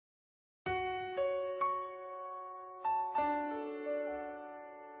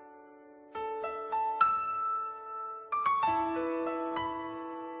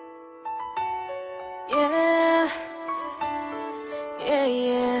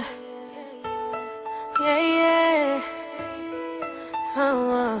Yeah.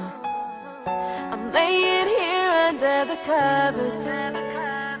 Oh. I'm laying here under the covers.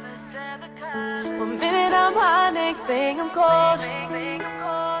 One minute I'm hot, next thing I'm cold.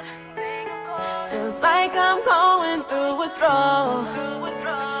 Feels like I'm going through withdrawal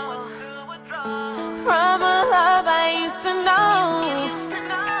from a love I used to know.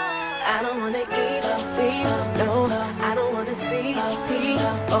 I don't wanna eat or sleep, no. I don't wanna see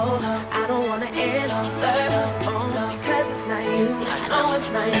people. I don't wanna answer the phone because it's not you. I know it's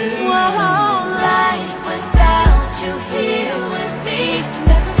not you. A whole life without you here with me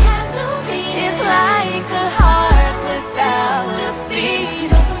doesn't have no meaning. It's like a heart without a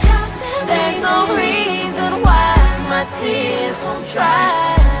beat. There's no reason why my tears won't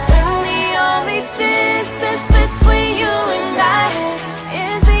dry. And the only distance between you and I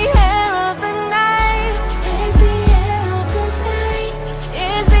is the air of the night. Is the air of the night.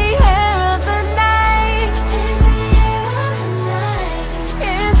 Is the air of the night. Is the air of the night.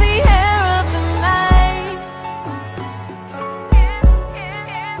 Is the air of the night.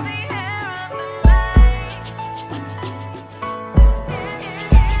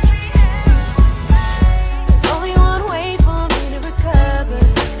 There's only one way for me to recover.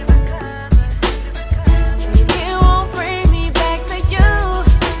 Staying here won't bring me back to you.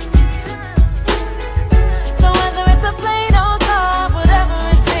 So whether it's a plane or car, whatever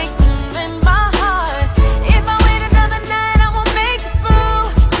it takes to mend my heart. If I wait another night, I won't make it through.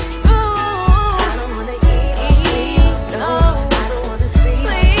 Ooh. I don't wanna eat, no. I don't wanna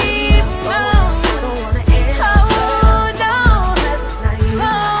sleep, no. I don't wanna answer, no. 'Cause it's not you.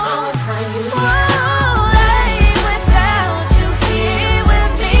 Oh, it's not you. Oh, life without you here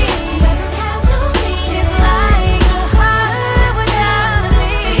with me doesn't have no meaning. It's like a heart without a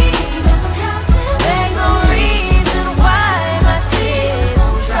beat. There's no reason why my tears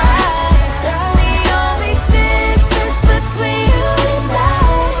won't dry. The only distance between you and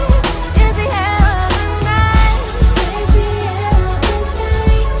I is the air of the night. Is the air of the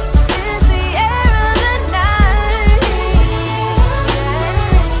night. Is the air of the night.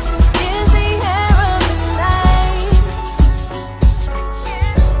 Is the air of the night.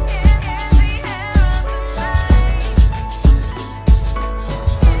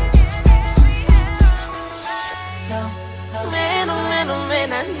 Man, oh man, oh man,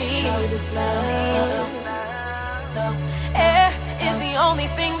 I need this love. Air is the only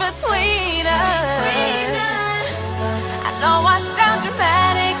thing between us. I know I sound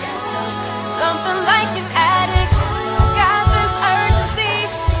dramatic, something like an